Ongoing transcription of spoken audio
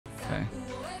Okay.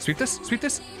 Sweep this. Sweep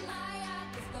this.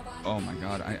 Oh my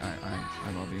god.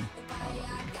 I love you. I love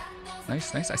you.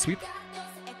 Nice. Nice. I sweep.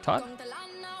 Todd.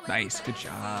 Nice. Good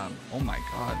job. Oh my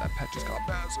god. That pet just got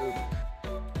massive.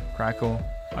 Crackle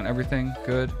on everything.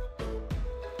 Good.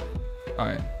 All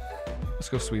right. Let's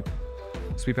go sweep.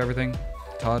 Sweep everything.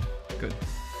 Todd. Good.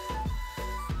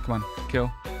 Come on.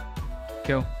 Kill.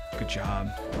 Kill. Good job.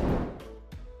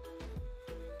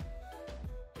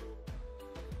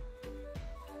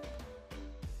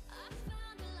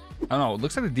 I don't know. It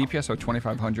looks like the DPS are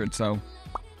 2,500, so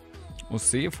we'll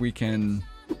see if we can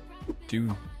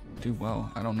do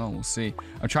well. I don't know. We'll see.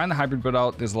 I'm trying the hybrid build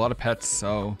out. There's a lot of pets,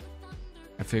 so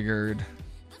I figured,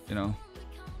 you know,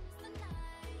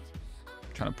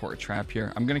 I'm trying to pour a trap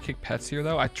here. I'm gonna kick pets here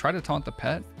though. I try to taunt the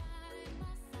pet.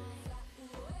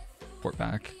 Port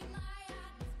back.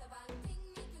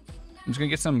 I'm just gonna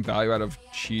get some value out of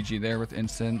Chi-Ji there with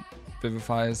instant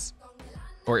vivifies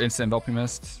or instant enveloping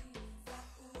mist.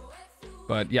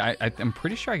 But yeah, I'm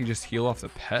pretty sure I can just heal off the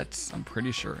pets. I'm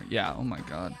pretty sure. Yeah. Oh my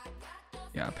god.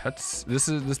 Yeah, pets. This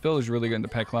build is really good in the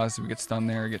pet class. If we get stunned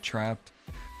there, get trapped.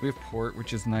 We have port,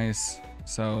 which is nice.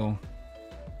 So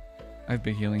I have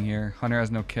big healing here. Hunter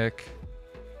has no kick.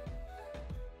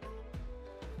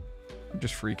 I'm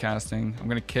just free casting. I'm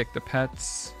gonna kick the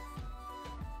pets.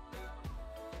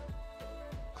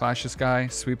 Clash this guy.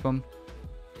 Sweep him.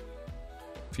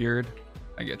 Feared.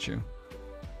 I get you.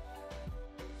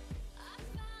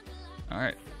 All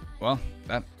right. Well,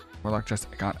 that Warlock just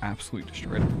got absolutely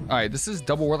destroyed. All right, this is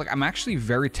double Warlock. I'm actually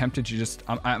very tempted to just...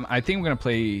 I think I'm going to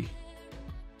play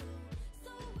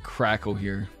Crackle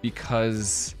here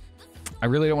because I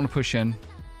really don't want to push in.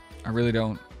 I really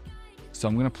don't. So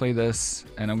I'm going to play this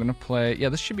and I'm going to play... Yeah,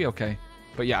 this should be okay.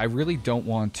 But yeah, I really don't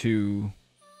want to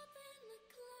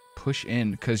push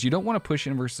in because you don't want to push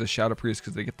in versus a Shadow Priest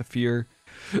because they get the fear.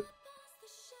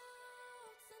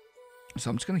 So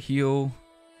I'm just going to heal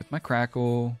with my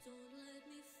Crackle.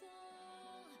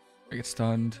 I get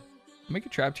stunned. I make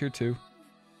it trapped here too.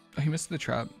 Oh, he missed the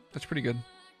trap. That's pretty good.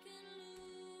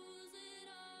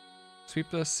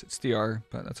 Sweep this. It's DR,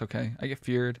 but that's okay. I get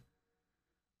feared.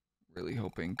 Really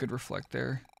hoping. Good reflect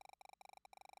there.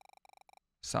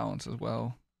 Silence as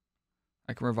well.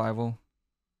 I can revival.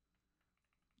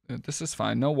 This is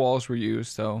fine. No walls were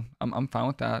used, so I'm fine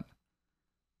with that.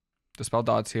 Dispel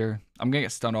dots here. I'm gonna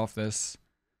get stunned off this.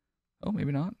 Oh,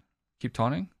 maybe not. Keep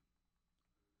taunting.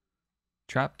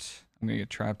 Trapped. I'm gonna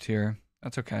get trapped here.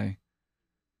 That's okay.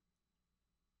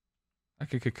 I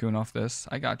could cocoon off this.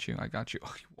 I got you. I got you.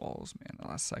 Oh, walls, man. The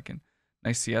last second.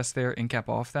 Nice CS there. Incap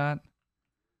off that.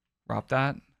 Drop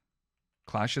that.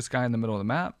 Clash this guy in the middle of the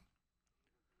map.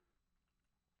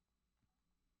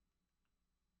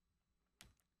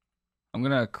 I'm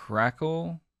gonna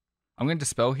Crackle. I'm gonna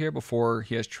Dispel here before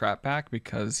he has trap back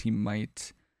because he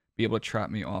might be able to trap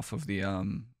me off of the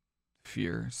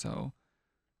fear. So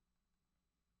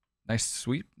nice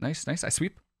sweep. Nice, nice. I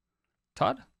sweep.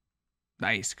 Todd.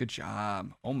 Nice, good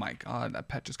job. Oh my god, that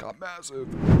pet just got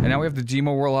massive. And now we have the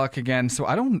Demo Warlock again. So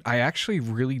I actually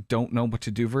really don't know what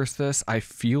to do versus this. I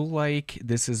feel like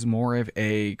this is more of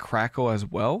a Crackle as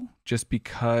well, just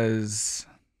because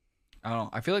I don't know.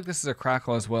 I feel like this is a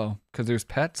Crackle as well because there's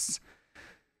pets.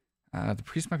 The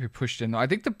priest might be pushed in. No, I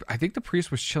think the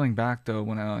priest was chilling back though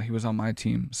when he was on my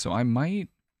team. So I might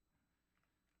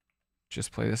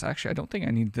just play this. Actually, I don't think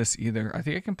I need this either. I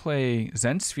think I can play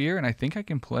Zen Sphere and I think I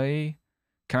can play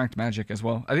Counteract Magic as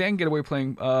well. I think I can get away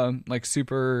playing like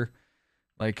super,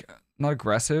 like not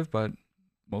aggressive, but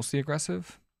mostly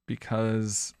aggressive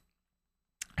because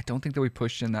I don't think that we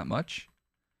pushed in that much.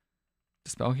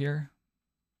 Dispel here.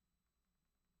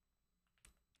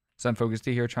 Zen Focus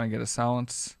T here, trying to get a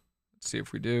silence. Let's see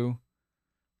if we do.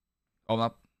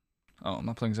 Oh, I'm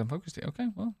not playing Zen Focus T. Okay,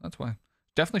 well, that's why.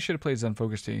 Definitely should have played Zen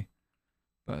Focus T,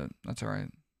 but that's all right.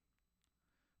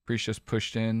 Priest just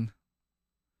pushed in.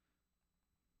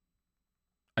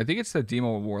 I think it's the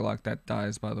Demo Warlock that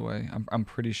dies, by the way. I'm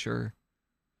pretty sure.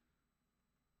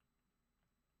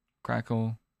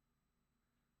 Crackle.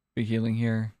 Big healing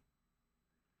here.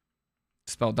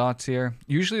 Spell dots here.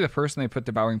 Usually the person they put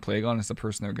Devouring Plague on is the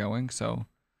person they're going, so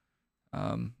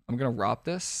I'm gonna ROP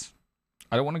this.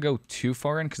 I don't want to go too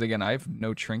far in because again I have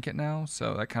no trinket now,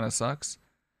 so that kind of sucks.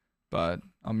 But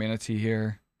I'll Mana Tea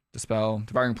here. Dispel.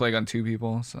 Devouring Plague on 2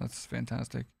 people, so that's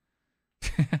fantastic.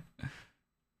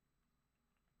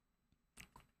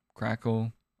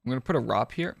 Crackle. I'm gonna put a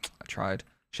ROP here. I tried.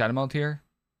 Shadow Meld here.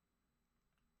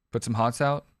 Put some hots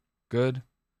out. Good.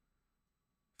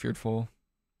 Fearful.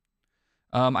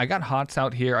 I got hots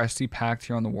out here. I see packed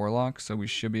here on the Warlock, so we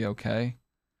should be okay.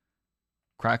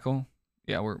 Crackle.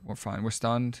 Yeah, we're fine. We're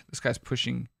stunned. This guy's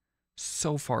pushing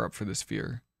So far up for this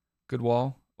fear. Good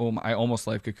wall. Oh, I almost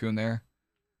life cocoon there.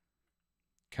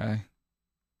 Okay.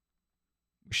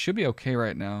 We should be okay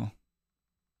right now.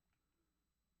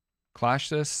 Clash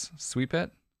this. Sweep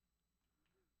it.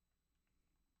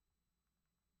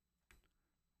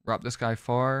 Drop this guy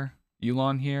far.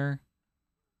 Elon here.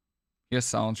 He has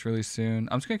silence really soon.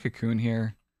 I'm just going to cocoon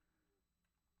here.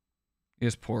 He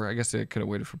has poor. I guess I could have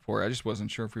waited for poor. I just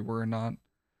wasn't sure if we were or not.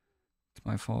 It's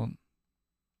my fault.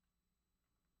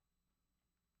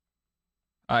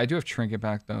 I do have trinket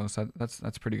back though, so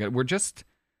that's pretty good. We're just,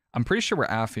 I'm pretty sure we're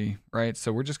Affy, right?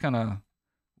 So we're just gonna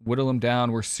whittle him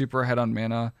down. We're super ahead on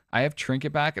mana. I have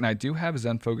trinket back, and I do have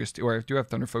Zen Focus Tea, or I do have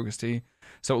Thunder Focus Tea.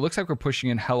 So it looks like we're pushing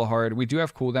in hella hard. We do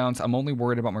have cooldowns. I'm only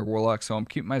worried about my Warlock, so I'm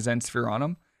keeping my Zen Sphere on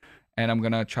him, and I'm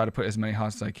gonna try to put as many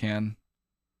hots as I can.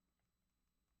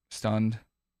 Stunned.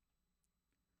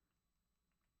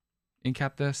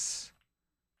 Incap this.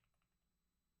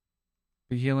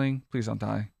 Be healing. Please don't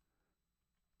die.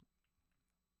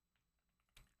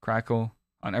 Crackle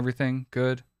on everything.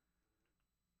 Good.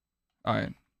 All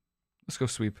right. Let's go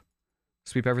sweep.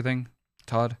 Sweep everything.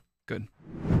 Todd. Good.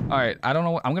 All right. I don't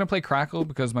know. I'm going to play Crackle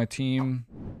because my team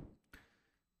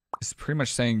is pretty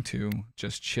much saying to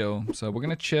just chill. So we're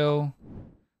going to chill.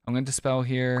 I'm going to dispel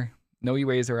here. No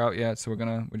UAs are out yet, so we're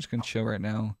just going to chill right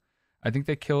now. I think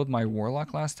they killed my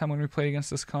Warlock last time when we played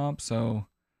against this comp, so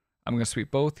I'm going to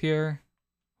sweep both here.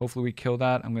 Hopefully we kill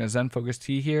that. I'm going to Zen Focus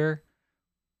Tea here.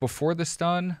 Before the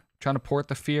stun, trying to port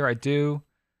the fear, I do.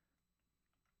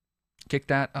 Kick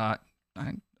that.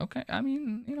 Okay, I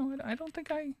mean, you know, I don't think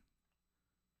I...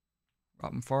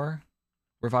 Rob him far.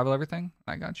 Revival everything.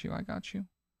 I got you, I got you.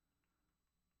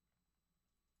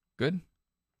 Good.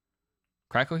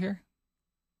 Crackle here.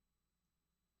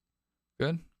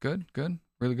 Good, good, good.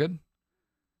 Really good.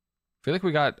 Feel like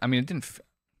we got, I mean,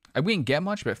 we didn't get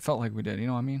much, but it felt like we did, you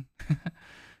know what I mean?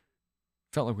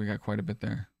 Felt like we got quite a bit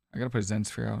there. I gotta put Zen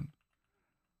Sphere out.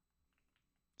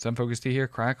 Zen Focus Tea here,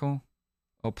 Crackle.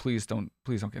 Oh, please don't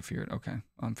get feared. Okay,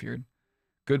 I'm feared.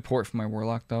 Good port for my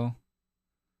Warlock though.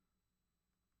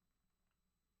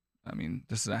 I mean,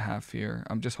 this is a half fear.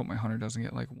 I'm just hope my Hunter doesn't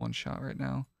get like one shot right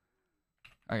now.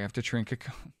 I have to trinket.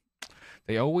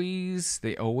 They always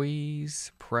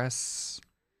press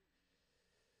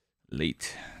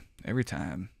late every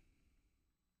time.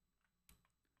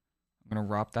 I'm gonna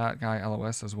rob that guy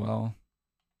LOS as well.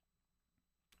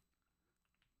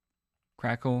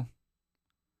 Crackle.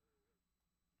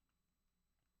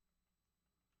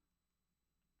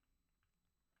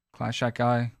 Clash that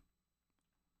guy.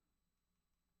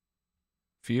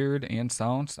 Feared and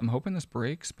silenced. I'm hoping this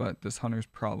breaks, but this Hunter's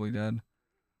probably dead.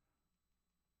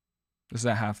 This is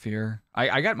a half fear.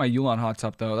 I got my Yulon hots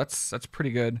up though. That's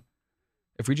pretty good.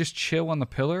 If we just chill on the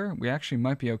pillar, we actually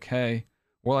might be okay.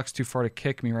 Warlock's too far to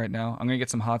kick me right now. I'm gonna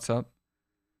get some hots up.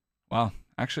 Wow.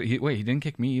 Actually, he didn't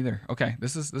kick me either. Okay,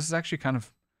 this is actually kind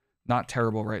of not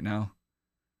terrible right now.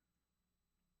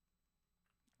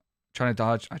 Trying to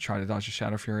dodge. I try to dodge the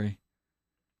Shadow Fury.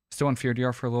 Still on Fear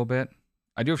DR for a little bit.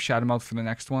 I do have Shadow Mouth for the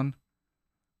next one.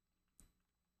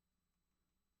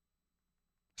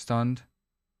 Stunned.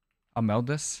 I'll meld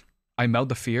this. I meld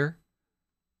the fear.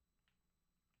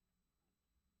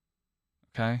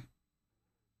 Okay.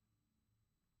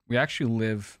 We actually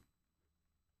live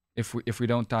if we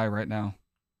don't die right now.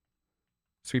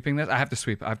 Sweeping this? I have to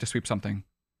sweep. I have to sweep something.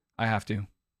 I have to.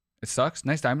 It sucks.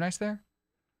 Nice Diamond Ice there.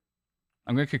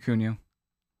 I'm going to cocoon you.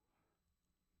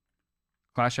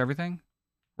 Clash everything.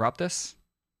 Rob this.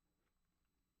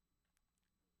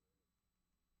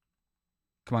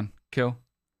 Come on. Kill.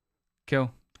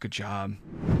 Kill. Good job.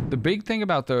 The big thing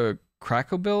about the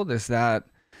Crackle build is that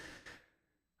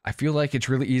I feel like it's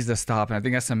really easy to stop, and I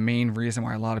think that's the main reason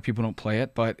why a lot of people don't play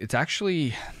it, but it's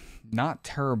actually not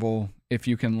terrible if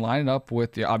you can line it up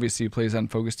with the, obviously you play Zen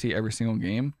Focus Tea every single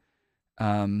game.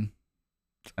 And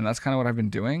that's kind of what I've been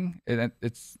doing. I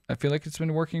feel like it's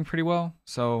been working pretty well,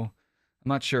 so I'm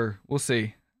not sure. We'll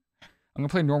see. I'm going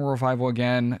to play normal revival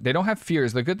again. They don't have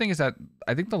fears. The good thing is that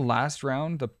I think the last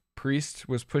round, the priest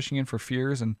was pushing in for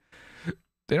fears, and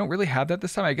they don't really have that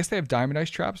this time. I guess they have diamond ice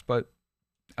traps, but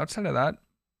outside of that,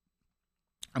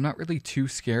 I'm not really too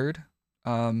scared.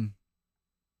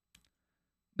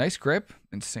 Nice grip.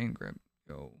 Insane grip.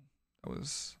 Yo, that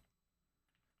was...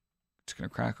 Just going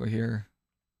to Crackle here.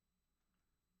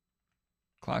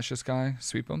 Clash this guy.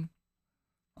 Sweep him.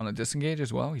 On the disengage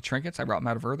as well. He trinkets. I brought him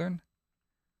out of Earthern.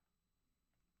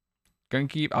 Gonna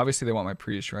keep... Obviously, they want my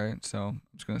priest, right? So, I'm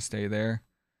just going to stay there.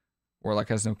 Warlock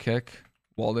has no kick.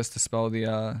 Wall this to spell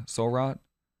the Soul Rot.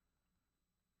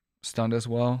 Stunned as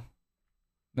well.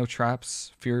 No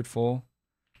traps. Feared full.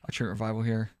 I'll treat revival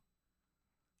here.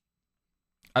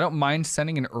 I don't mind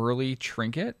sending an early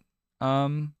trinket.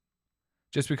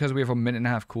 Just because we have a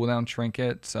 1.5-minute cooldown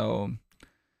trinket, so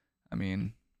I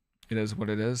mean, it is what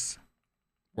it is.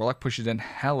 Warlock pushes in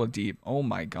hella deep. Oh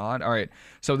my god. Alright.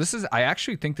 So this is, I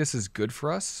actually think this is good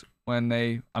for us when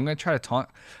they, I'm gonna try to taunt.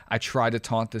 I tried to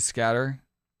taunt this scatter.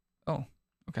 Oh,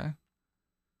 okay.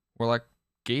 Warlock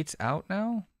gates out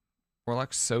now.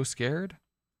 Warlock's so scared.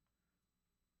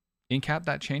 Incap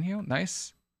that chain heal.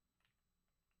 Nice.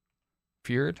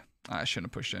 Feared. I shouldn't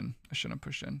have pushed in. I shouldn't have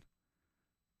pushed in.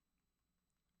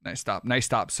 Nice stop. Nice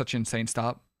stop. Such an insane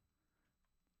stop.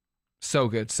 So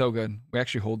good. So good. We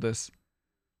actually hold this.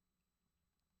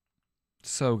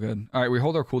 So good. All right, we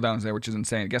hold our cooldowns there, which is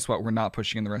insane. Guess what? We're not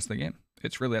pushing in the rest of the game.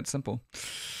 It's really that simple.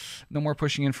 No more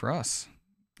pushing in for us.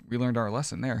 We learned our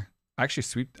lesson there. I actually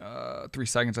sweep 3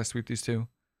 seconds. I sweep these two.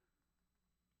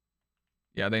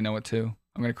 Yeah, they know it too.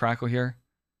 I'm going to crackle here.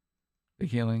 Big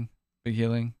healing. Big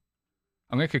healing.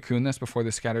 I'm going to cocoon this before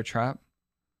the scatter trap.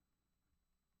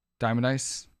 Diamond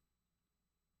Ice.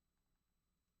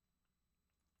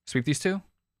 Sweep these two.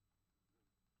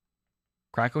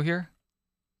 Crackle here.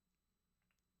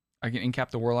 I can incap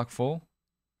the Warlock full.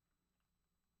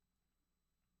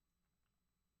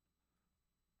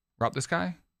 Rob this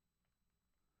guy.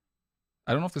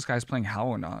 I don't know if this guy's playing Howl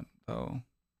or not, though.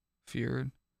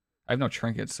 Feared. I have no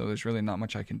trinkets, so there's really not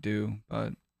much I can do,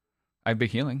 but I have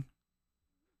big healing.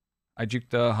 I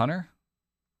juked the Hunter.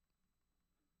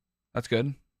 That's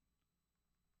good.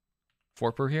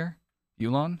 4 per here.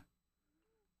 Yulon.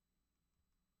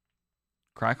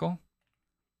 Crackle.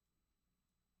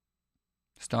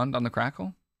 Stunned on the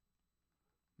crackle.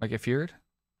 Might get feared.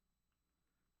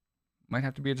 Might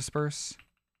have to be a disperse.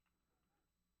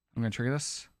 I'm going to trigger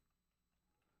this.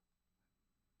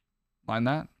 Line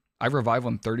that. I revive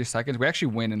in 30 seconds. We actually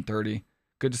win in 30.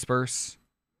 Good disperse.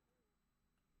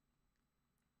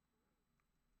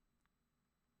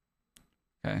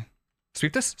 Okay.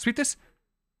 Sweep this. Sweep this.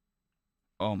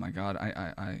 Oh my god.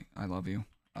 I love you.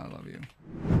 I love you.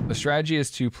 The strategy is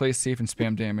to play safe and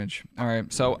spam damage. All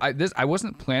right. So I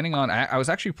wasn't planning on, I was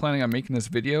actually planning on making this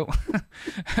video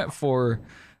for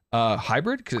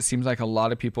hybrid, because it seems like a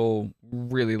lot of people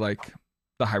really like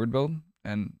the hybrid build,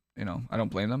 and you know, I don't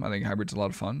blame them. I think hybrid's a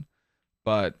lot of fun,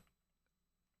 but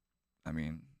I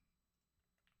mean,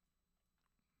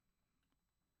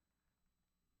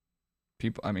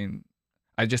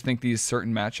 I just think these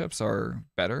certain matchups are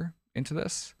better into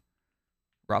this.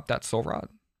 Drop that soul rod.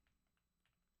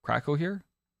 Crackle here.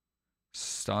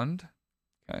 Stunned.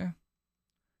 Okay.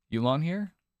 Yulon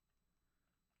here.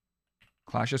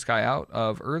 Clash this guy out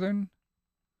of Earthen.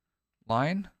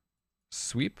 Line.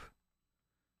 Sweep.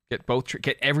 Get both.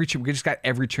 Get every. We just got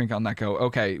every trinket on that go.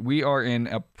 Okay, we are in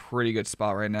a pretty good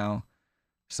spot right now.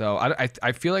 So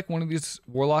I feel like one of these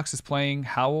warlocks is playing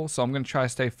Howl, so I'm gonna try to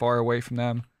stay far away from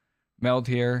them. Meld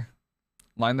here.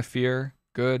 Line the fear.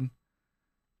 Good.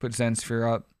 Put Zen Sphere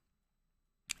up.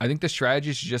 I think the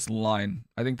strategy is just line.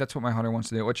 I think that's what my hunter wants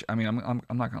to do. Which, I mean, I'm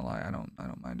not gonna lie. I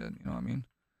don't mind it. You know what I mean?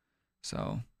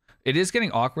 So it is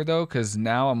getting awkward though, because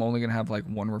now I'm only gonna have like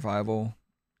 1 revival,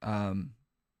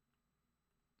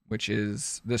 which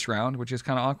is this round, which is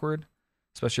kind of awkward,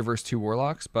 especially versus 2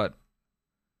 warlocks. But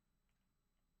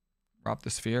drop the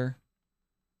sphere.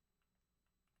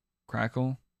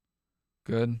 Crackle.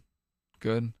 Good.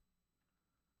 Good.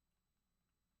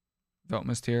 Velt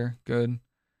Mist here. Good.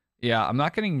 Yeah, I'm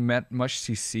not getting much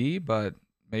CC, but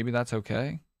maybe that's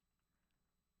okay.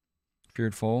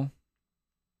 Feared full.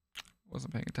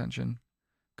 Wasn't paying attention.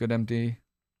 Good MD.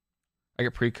 I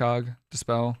get precog,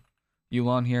 dispel.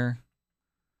 Yulon here.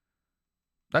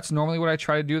 That's normally what I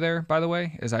try to do there, by the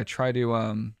way, is I try to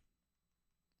gonna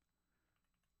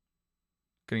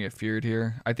get feared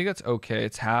here. I think that's okay.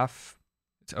 It's half.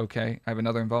 It's okay. I have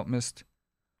another Envelop Mist.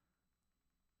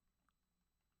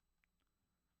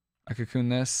 I cocoon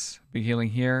this. Big healing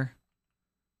here.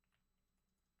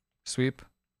 Sweep.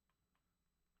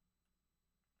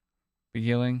 Big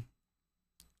healing.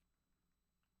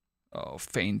 Oh,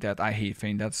 Feign Death. I hate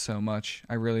Feign Death so much.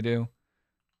 I really do.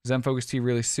 Zen Focus T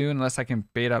really soon, unless I can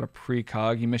bait out a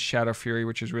precog. He missed Shadow Fury,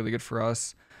 which is really good for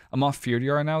us. I'm off Feared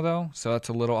Yard now, though, so that's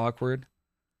a little awkward.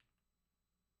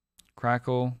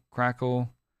 Crackle. Crackle.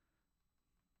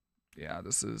 Yeah,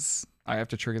 this is... I have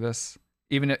to trigger this.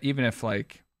 Even if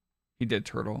like... He did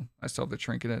turtle. I still have to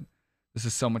trinket it. This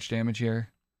is so much damage here.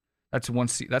 That's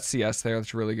that's CS there.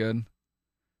 That's really good.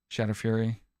 Shadow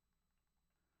Fury.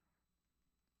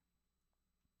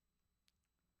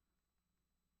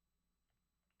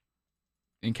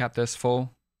 Incap this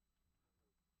full.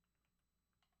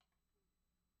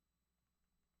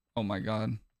 Oh my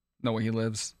god. No way he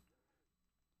lives.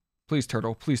 Please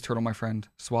turtle. Please turtle, my friend.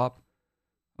 Swap.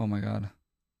 Oh my god.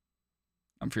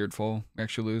 I'm fearful. We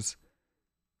actually lose.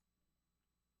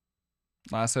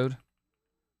 Lassoed.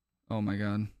 Oh my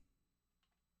god.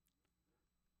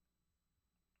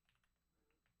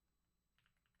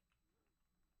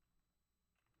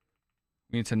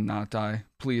 We need to not die.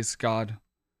 Please, God.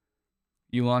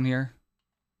 Elon here.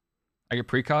 I get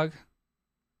precog.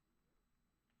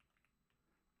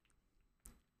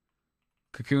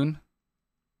 Cocoon.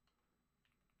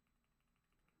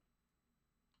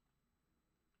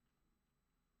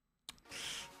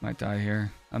 Might die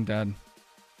here. I'm dead.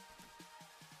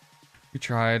 We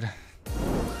tried.